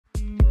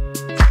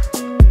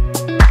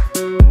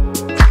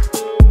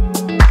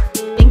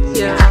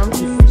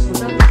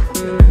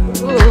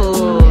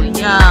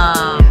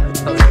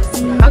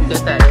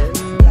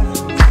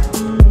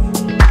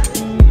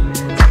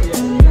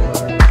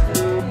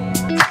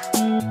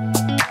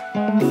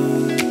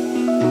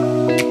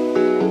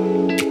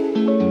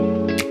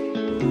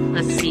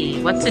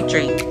to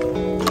drink.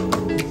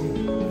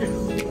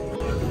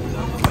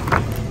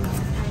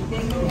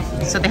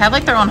 So they have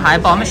like their own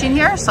highball machine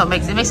here, so it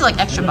makes it like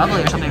extra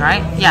bubbly or something,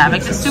 right? Yeah, it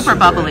makes it super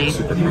bubbly.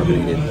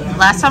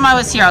 Last time I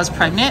was here, I was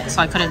pregnant, so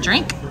I couldn't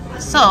drink.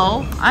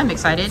 So I'm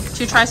excited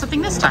to try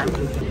something this time.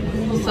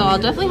 So I'll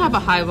definitely have a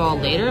highball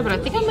later, but I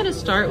think I'm gonna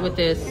start with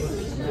this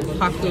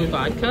Haku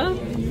vodka,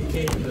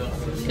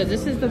 because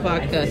this is the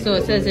vodka. So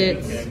it says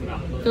it's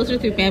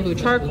filtered through bamboo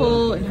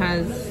charcoal and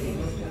has,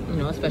 you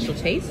know, a special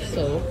taste.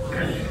 So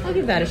I'll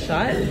give that a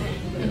shot.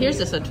 And here's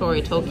the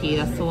Suntory Toki.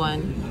 That's the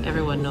one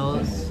everyone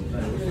knows.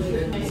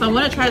 So I'm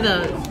gonna try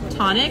the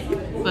tonic,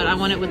 but I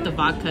want it with the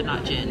vodka,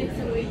 not gin.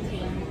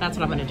 That's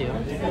what I'm gonna do.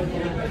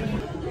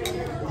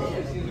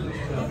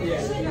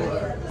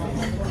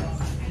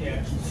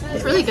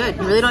 It's really good.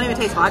 You really don't even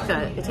taste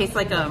vodka. It tastes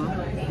like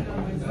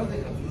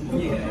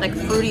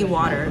fruity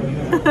water.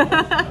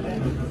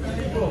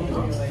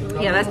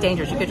 Yeah, that's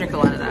dangerous. You could drink a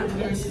lot of that.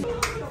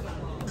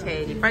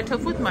 Okay, deep fried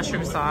tofu with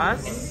mushroom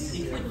sauce.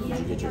 Did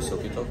you get your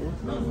silky tofu?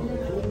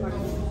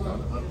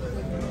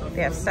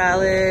 They have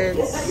salads.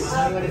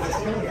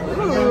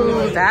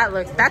 Ooh,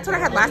 that's what I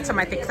had last time,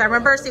 I think. Because I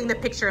remember seeing the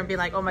picture and being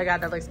like, oh my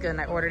God, that looks good.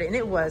 And I ordered it and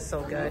it was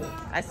so good.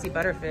 I see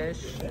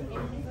butterfish.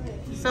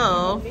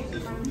 So,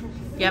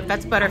 yep,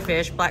 that's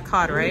butterfish, black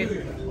cod, right?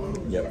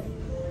 Yep.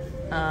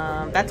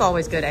 That's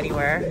always good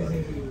anywhere.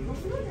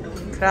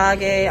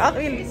 Karage. I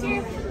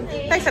mean,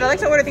 like I said, I like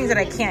to order things that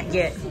I can't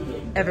get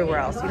everywhere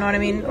else. You know what I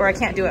mean? Or I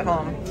can't do at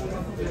home.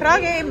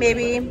 Karage,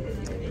 maybe.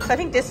 So I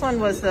think this one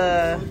was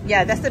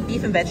yeah, that's the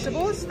beef and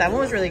vegetables. That one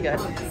was really good.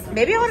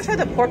 Maybe I want to try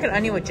the pork and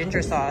onion with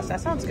ginger sauce.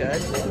 That sounds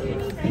good.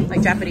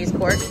 Like Japanese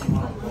pork.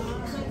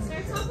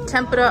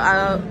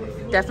 Tempura,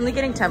 definitely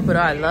getting tempura.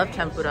 I love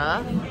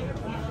tempura.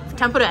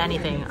 Tempura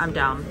anything, I'm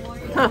down.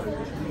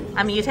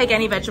 I mean, you take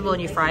any vegetable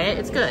and you fry it,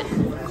 it's good,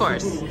 of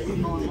course.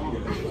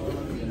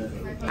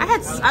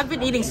 I've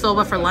been eating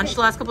soba for lunch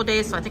the last couple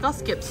days, so I think I'll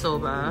skip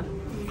soba.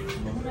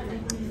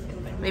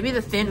 Maybe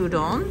the thin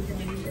udon.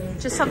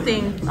 Just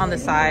something on the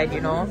side,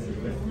 you know.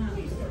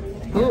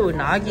 Ooh,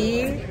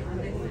 nagi.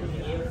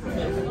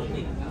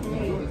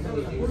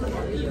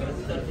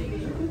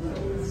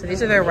 So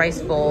these are their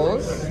rice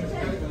bowls.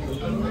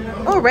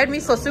 Oh, red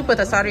miso soup with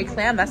asari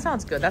clam. That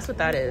sounds good. That's what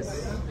that is.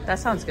 That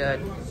sounds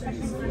good.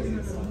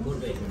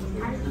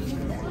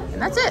 And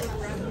that's it.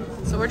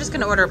 So we're just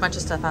gonna order a bunch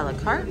of stuff a la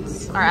carte.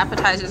 Our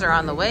appetizers are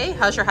on the way.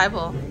 How's your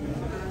highball?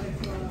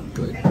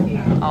 Good.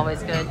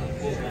 Always good.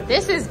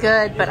 This is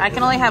good, but I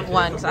can only have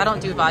one because I don't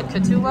do vodka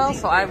too well,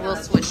 so I will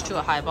switch to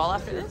a highball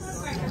after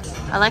this.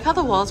 I like how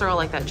the walls are all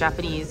like that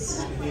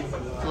Japanese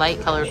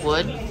light colored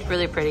wood.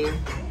 Really pretty.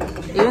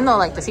 Even though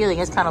like the ceiling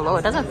is kind of low,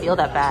 it doesn't feel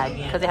that bad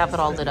because they have it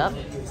all lit up.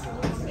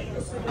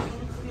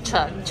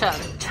 Chug, chug,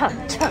 chug,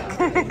 chug.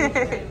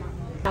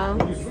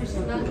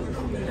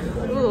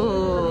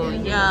 Ooh,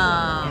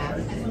 yum.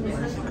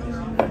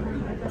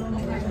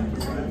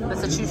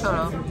 That's a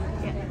chutoro.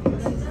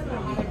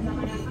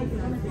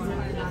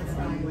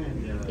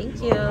 Thank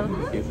you.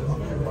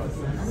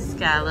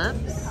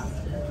 Scallops.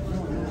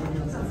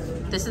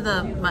 This is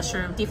the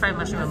mushroom, deep fried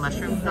mushroom and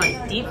mushroom. No,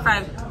 deep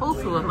fried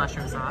tofu with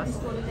mushroom sauce.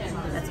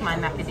 That's my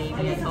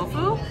macadamia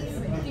tofu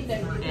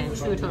and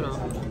chutoro.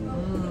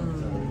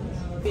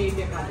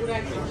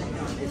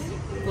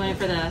 Going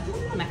for the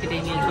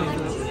macadamia tofu.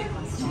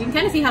 You can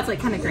kind of see how it's like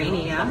kind of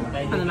grainy, yeah,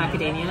 from the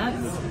macadamia nuts.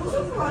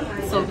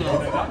 So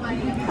good.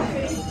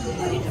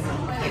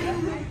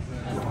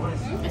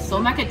 It's so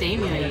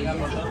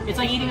macadamia-y. It's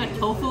like eating a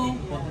tofu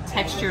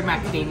textured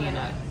macadamia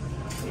nut.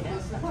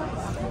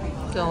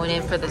 Going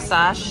in for the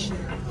sash.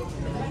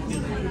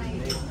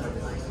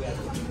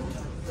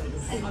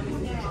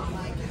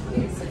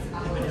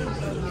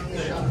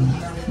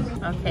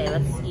 Okay,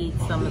 let's eat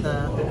some of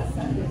the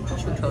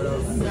chutoro.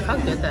 Look how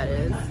good that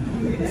is.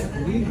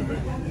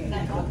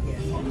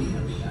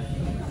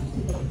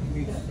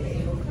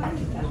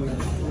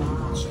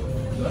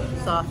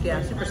 Soft,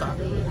 yeah, super soft.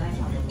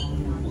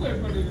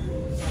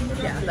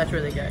 Yeah, that's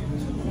really good.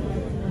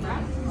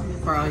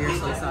 For all your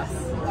soy sauce.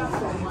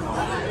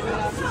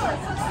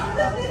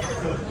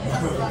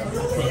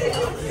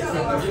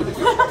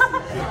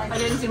 I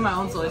didn't see my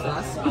own soy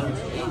sauce.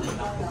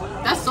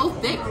 That's so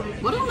thick.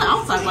 What is on the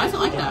outside? Why is it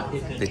like that?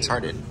 They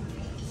charted.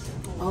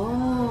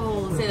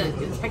 Oh, say that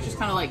the texture's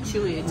kind of like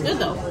chewy. It's good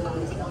though.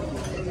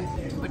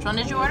 Which one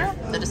did you order?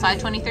 The Decide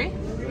 23?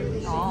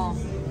 Oh.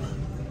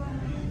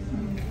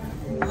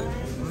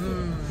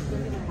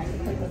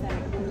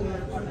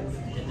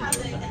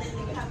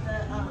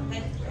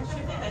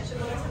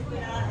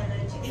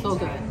 So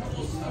good.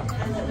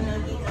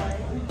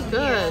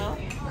 Good.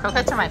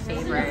 Croquettes are my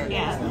favorite.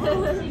 Yeah. It's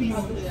really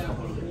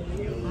hard.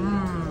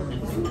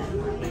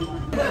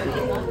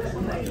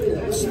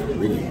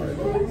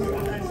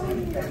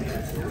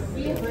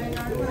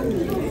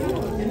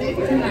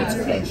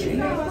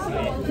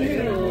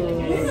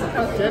 Look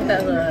how good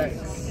that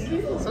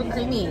looks. So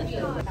creamy.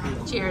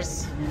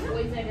 Cheers.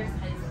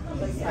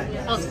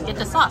 Oh, get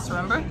the sauce,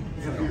 remember?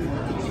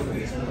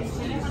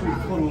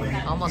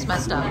 Almost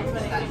messed up.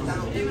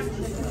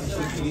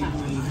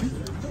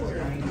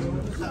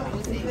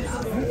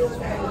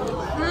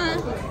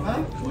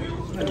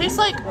 It tastes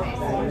like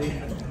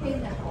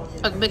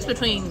a mix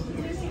between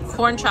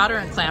corn chowder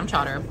and clam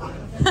chowder.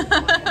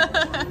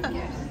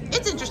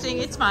 It's interesting.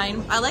 It's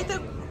fine. I like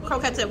the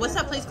croquettes. What's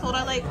that place called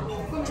I like?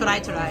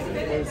 Torai.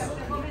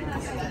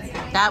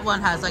 That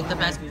one has like the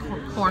best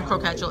corn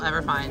croquettes you'll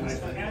ever find.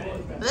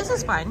 But this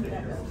is fine.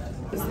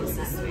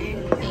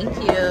 Thank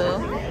you.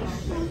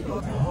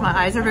 My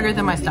eyes are bigger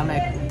than my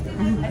stomach.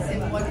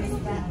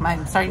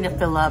 Mine's starting to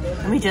fill up.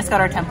 And we just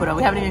got our tempura.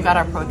 We haven't even got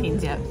our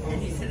proteins yet.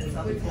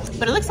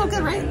 But it looks so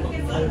good, right?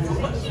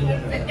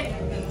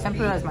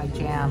 Tempura is my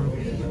jam.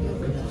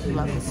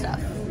 Love this stuff.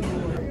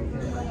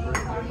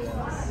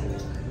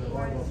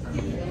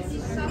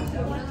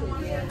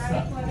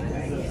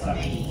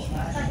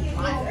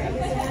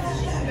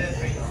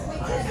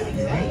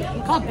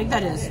 Look how big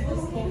that is.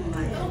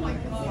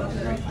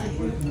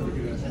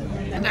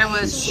 And there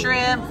was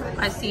shrimp.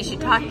 I see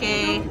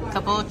shiitake,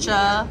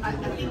 kabocha.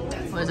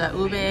 What is that?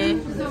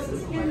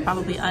 Ube.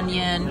 Probably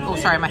onion. Oh,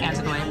 sorry, my hand's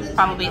in the way.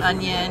 Probably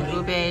onion,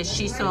 ube,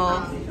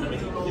 shiso.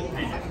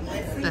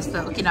 That's the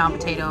Okinawan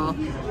potato.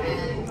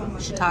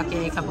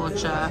 Shiitake,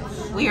 kabocha.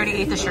 We already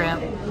ate the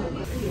shrimp.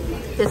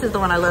 This is the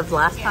one I loved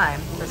last time.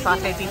 The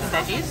sauteed beef and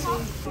veggies.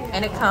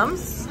 And it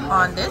comes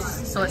on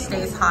this, so it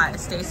stays hot. It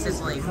stays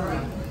sizzling.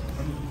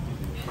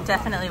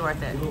 Definitely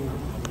worth it.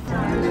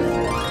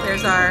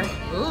 There's our,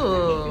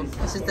 ooh,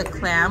 this is the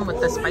clam with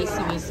the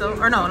spicy miso.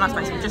 Or no, not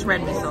spicy, just red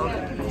miso.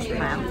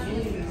 Clam.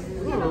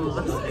 Ooh,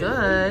 looks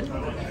good.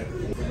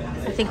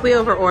 I think we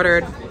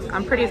over-ordered.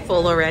 I'm pretty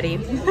full already.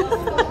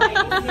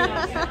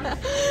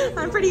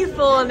 I'm pretty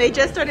full, and they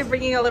just started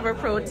bringing all of our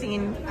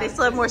protein. They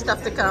still have more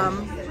stuff to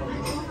come.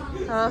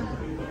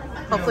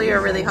 Hopefully you're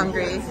really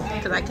hungry,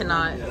 because I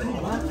cannot.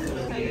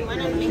 Okay, you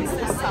want to mix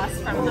the sauce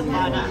from the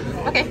bottom.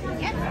 Okay.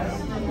 Yeah.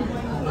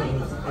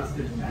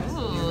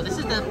 Ooh, this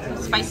is the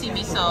spicy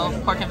miso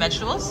pork and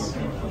vegetables.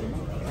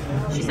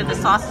 She said the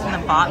sauce is in the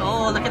bottom.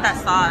 Oh, look at that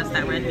sauce,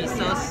 that red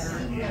miso.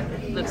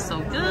 Looks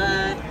so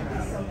good.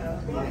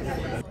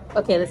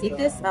 Okay, let's eat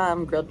this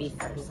grilled beef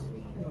first.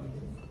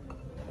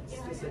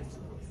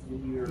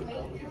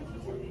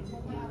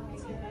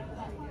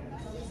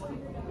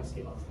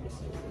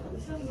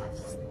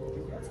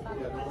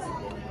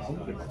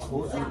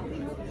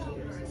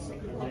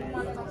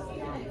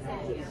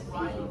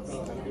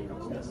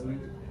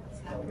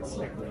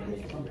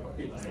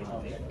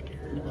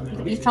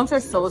 The beef chunks are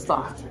so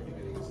soft.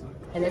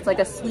 And it's like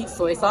a sweet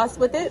soy sauce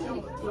with it.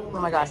 Oh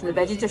my gosh, and the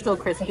veggies are still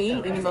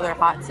crispy, even though they're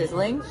hot and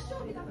sizzling.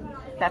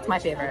 That's my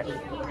favorite.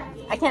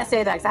 I can't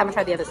say that because I haven't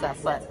tried the other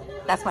stuff, but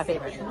that's my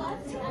favorite.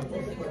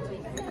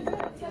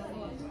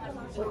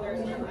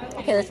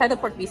 Okay, let's try the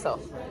pork miso.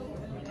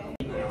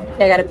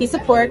 Okay, I got a piece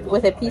of pork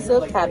with a piece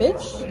of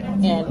cabbage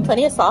and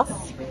plenty of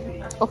sauce.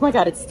 Oh my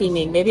god, it's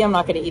steaming. Maybe I'm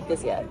not going to eat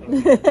this yet.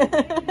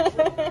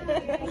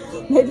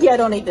 Maybe I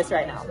don't eat this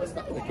right now.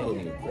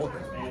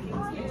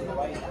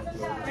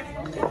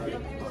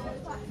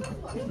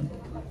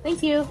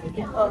 Thank you. So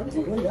the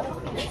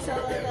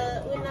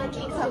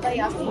unagi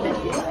kabayaki.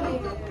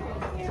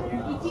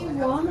 If you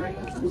want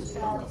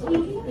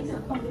tea, it's a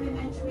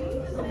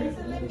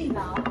complimentary.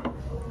 Now,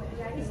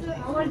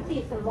 our tea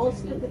is the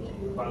most good.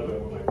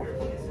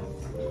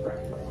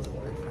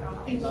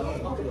 It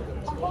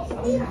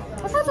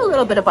has a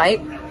little bit of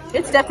bite.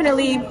 It's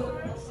definitely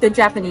the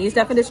Japanese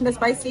definition of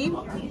spicy,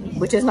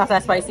 which is not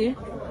that spicy.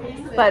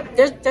 But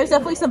there's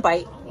definitely some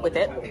bite with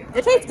it.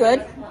 It tastes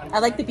good. I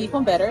like the beef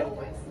one better.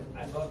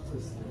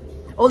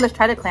 Oh, let's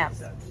try the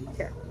clams.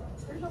 Here.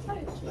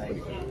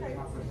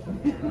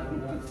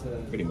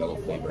 Pretty mellow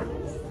flavor.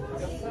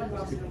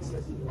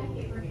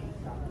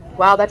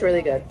 Wow, that's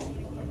really good.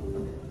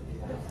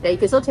 Yeah, you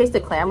can still taste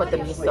the clam with the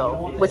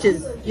miso, which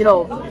is, you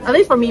know, at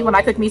least for me, when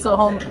I cook miso at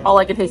home, all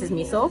I can taste is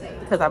miso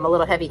because I'm a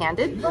little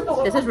heavy-handed.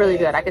 This is really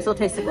good. I can still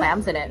taste the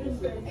clams in it.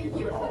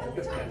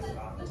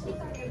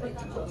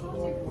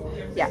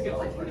 Yeah,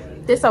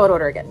 this I would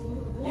order again.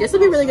 This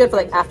would be really good for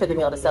like after the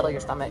meal to settle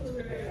your stomach.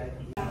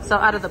 So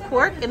out of the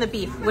pork and the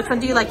beef, which one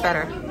do you like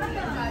better?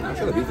 I'm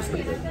sure the beef is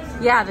pretty good.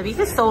 Yeah, the beef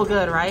is so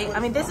good, right? I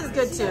mean, this is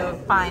good too,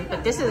 fine,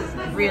 but this is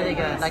really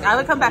good. Like, I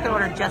would come back and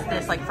order just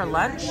this, like, for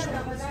lunch.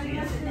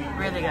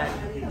 Really good.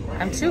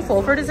 I'm too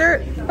full for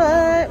dessert,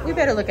 but we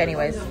better look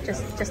anyways,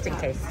 just in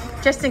case.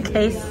 Just in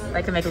case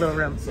I can make a little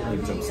room.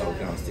 Maybe some salt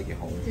down, stick it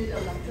home.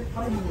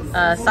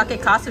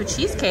 Sake kasu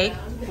cheesecake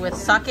with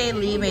sake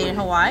lee made in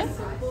Hawaii.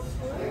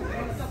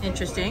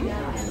 Interesting.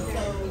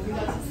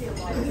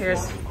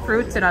 Here's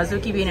fruits and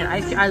azuki bean and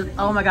ice cream.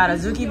 Oh my god,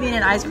 azuki bean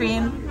and ice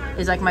cream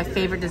is like my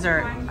favorite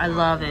dessert. I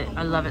love it.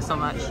 I love it so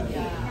much.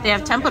 They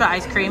have tempura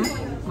ice cream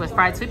with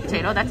fried sweet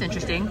potato. That's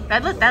interesting.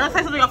 That looks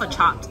like something off of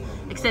Chopped.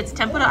 Except it's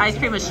tempura ice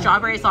cream with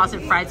strawberry sauce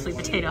and fried sweet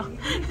potato.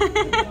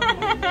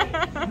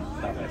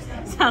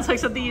 Sounds like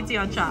something you'd see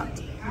on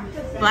Chopped.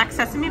 Black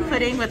sesame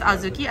pudding with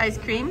azuki ice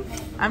cream.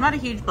 I'm not a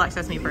huge black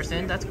sesame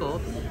person. That's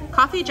cool.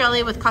 Coffee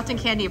jelly with cotton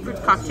candy and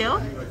fruit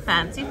cocktail.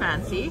 Fancy,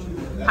 fancy.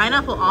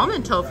 Pineapple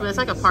almond tofu. It's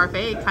like a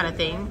parfait kind of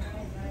thing.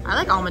 I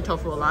like almond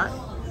tofu a lot.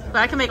 But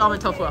I can make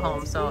almond tofu at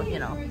home, so, you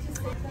know.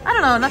 I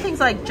don't know, nothing's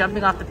like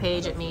jumping off the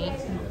page at me.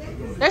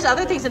 There's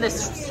other things in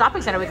this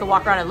shopping center we could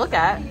walk around and look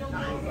at.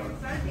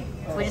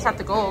 We just have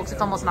to go because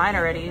it's almost 9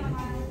 already.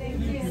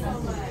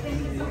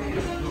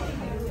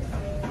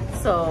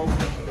 So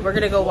we're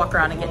gonna go walk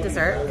around and get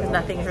dessert because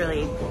nothing's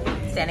really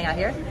standing out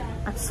here.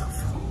 I'm so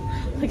full.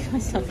 Look at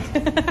myself.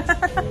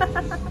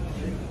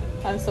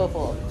 I'm so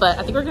full. But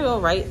I think we're gonna go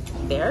right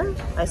there.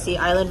 I see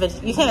Island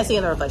Vintage. You can't see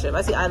in the reflection, but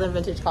I see Island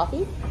Vintage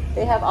Coffee.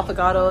 They have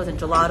affogatos and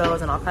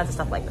gelatos and all kinds of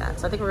stuff like that.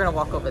 So I think we're gonna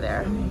walk over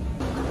there.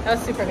 That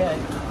was super good.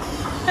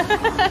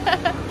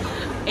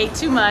 Ate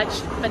too much,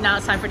 but now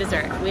it's time for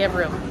dessert. We have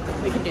room.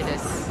 We can do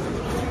this.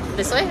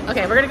 This way?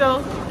 Okay, we're gonna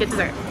go get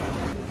dessert.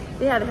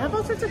 Yeah, they have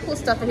all sorts of cool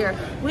stuff in here.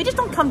 We just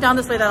don't come down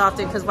this way that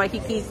often because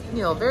Waikiki's,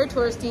 you know, very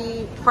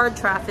touristy, hard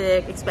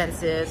traffic,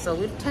 expensive. So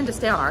we tend to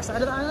stay on our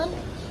side of the island.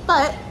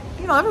 But,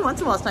 you know, every once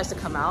in a while it's nice to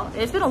come out.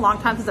 It's been a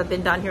long time since I've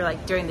been down here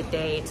like during the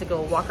day to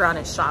go walk around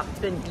and shop. It's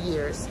been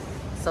years.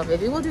 So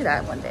maybe we'll do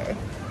that one day.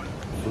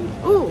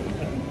 Ooh.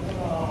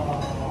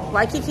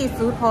 Waikiki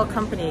Food Hall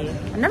Company.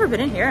 I've never been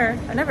in here.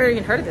 I've never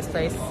even heard of this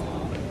place.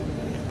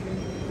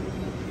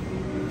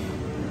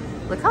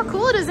 Look how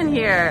cool it is in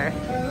here.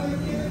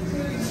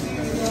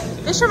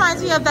 This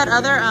reminds me of that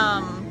other,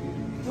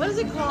 what is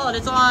it called?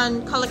 It's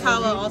on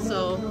Kalakaua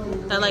also.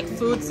 That like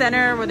food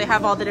center where they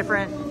have all the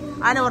different,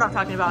 I know what I'm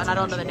talking about and I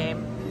don't know the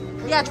name.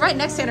 Yeah, it's right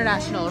next to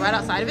International, right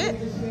outside of it.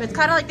 But it's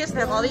kind of like this. They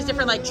have all these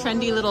different like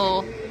trendy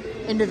little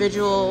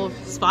individual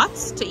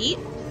spots to eat.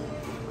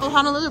 Oh,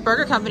 Honolulu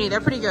Burger Company,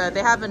 they're pretty good.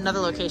 They have another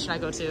location I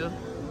go to.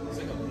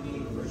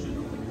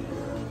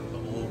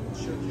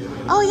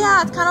 Oh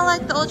yeah, it's kind of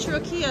like the old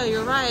Chirokea,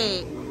 you're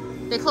right.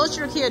 They closed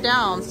Chirokea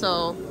down,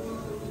 so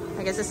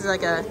I guess this is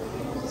like a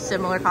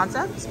similar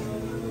concept.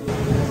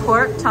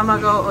 Pork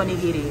tamago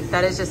onigiri.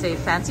 That is just a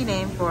fancy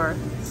name for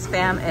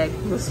spam egg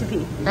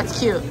musubi. That's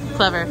cute,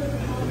 clever.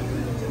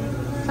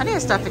 Plenty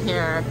of stuff in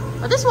here.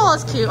 Oh, this wall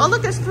is cute. Oh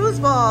look, there's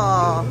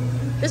foosball.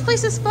 This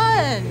place is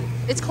fun.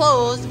 It's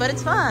closed, but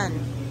it's fun.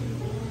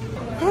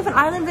 They have an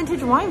Island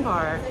Vintage wine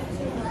bar.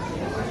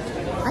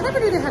 I never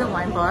knew they had a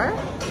wine bar.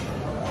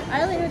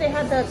 I only knew they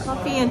had the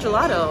coffee and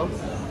gelato.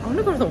 I want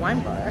to go to the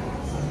wine bar.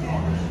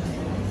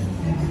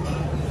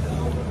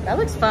 That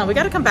looks fun. We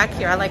got to come back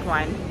here. I like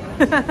wine.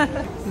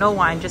 No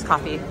wine, just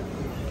coffee.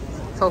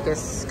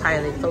 Focus,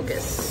 Kylie,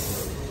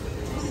 focus.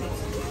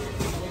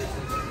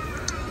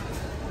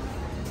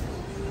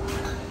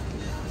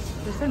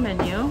 Here's the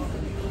menu.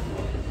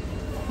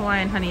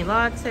 Hawaiian honey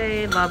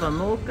latte, lava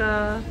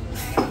mocha,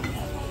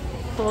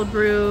 cold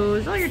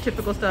brews, all your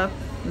typical stuff.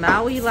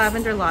 Maui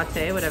lavender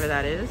latte, whatever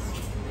that is.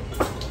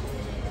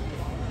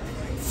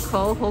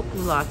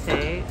 Kohoku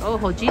latte. Oh,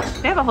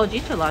 hojicha. They have a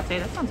hojicha latte.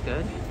 That sounds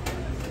good.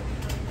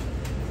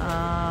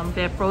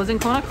 They have frozen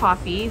Kona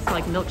coffee, so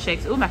like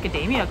milkshakes. Ooh,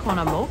 macadamia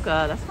Kona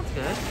mocha. That sounds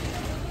good.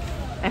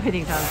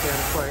 Everything sounds good,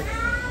 of course.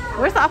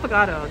 Where's the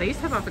affogato? They used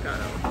to have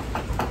affogato.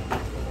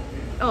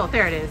 Oh,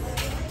 there it is.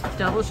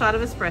 Double shot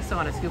of espresso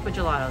on a scoop of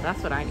gelato.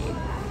 That's what I need.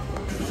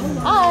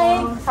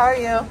 Hi, how are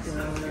you?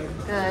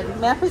 Good.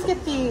 May I please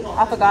get the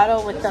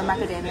affogato with the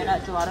macadamia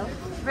nut gelato?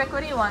 Rick,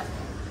 what do you want?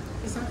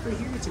 It's not for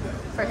here to go.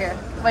 For here.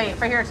 Wait,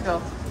 for here to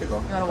go. To go.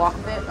 You want to walk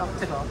with it? Oh,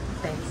 to go.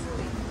 Thanks.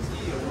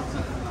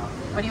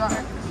 What do you want,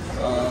 Rick?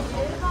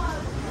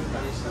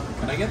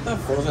 Can I get the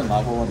frozen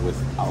lava one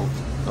without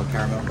the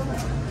caramel?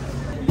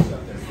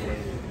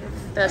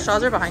 The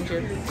straws are behind you.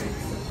 I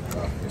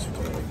guess we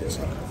can like this,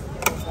 huh?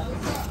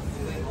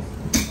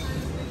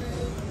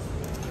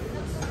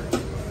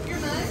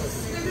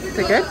 Is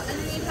it good?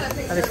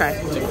 Let me try.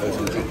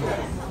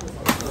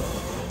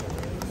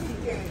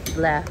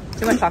 Blah.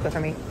 Too much chocolate for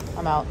me.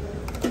 I'm out.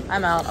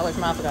 I'm out. I'll wait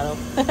for my avocado.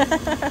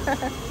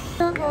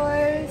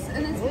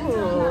 And it's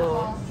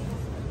Ooh.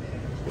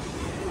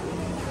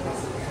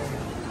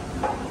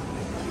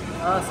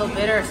 Oh, so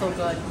bitter, so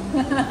good.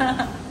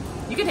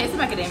 You can taste the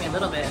macadamia a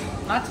little bit,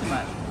 not too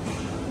much.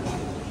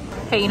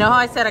 Okay, you know how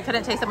I said I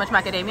couldn't taste that much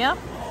macadamia?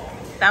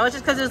 That was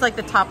just because it was like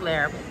the top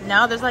layer.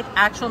 Now there's like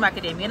actual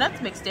macadamia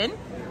nuts mixed in.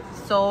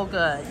 So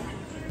good.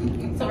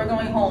 So we're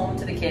going home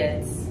to the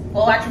kids.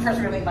 Well, actually first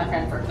we're gonna meet my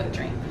friend for a quick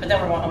drink, but then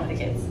we're going home to the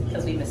kids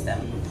because we miss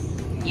them.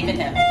 Even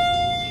him.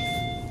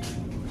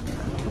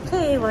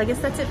 Okay, well I guess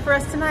that's it for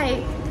us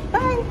tonight.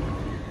 Bye.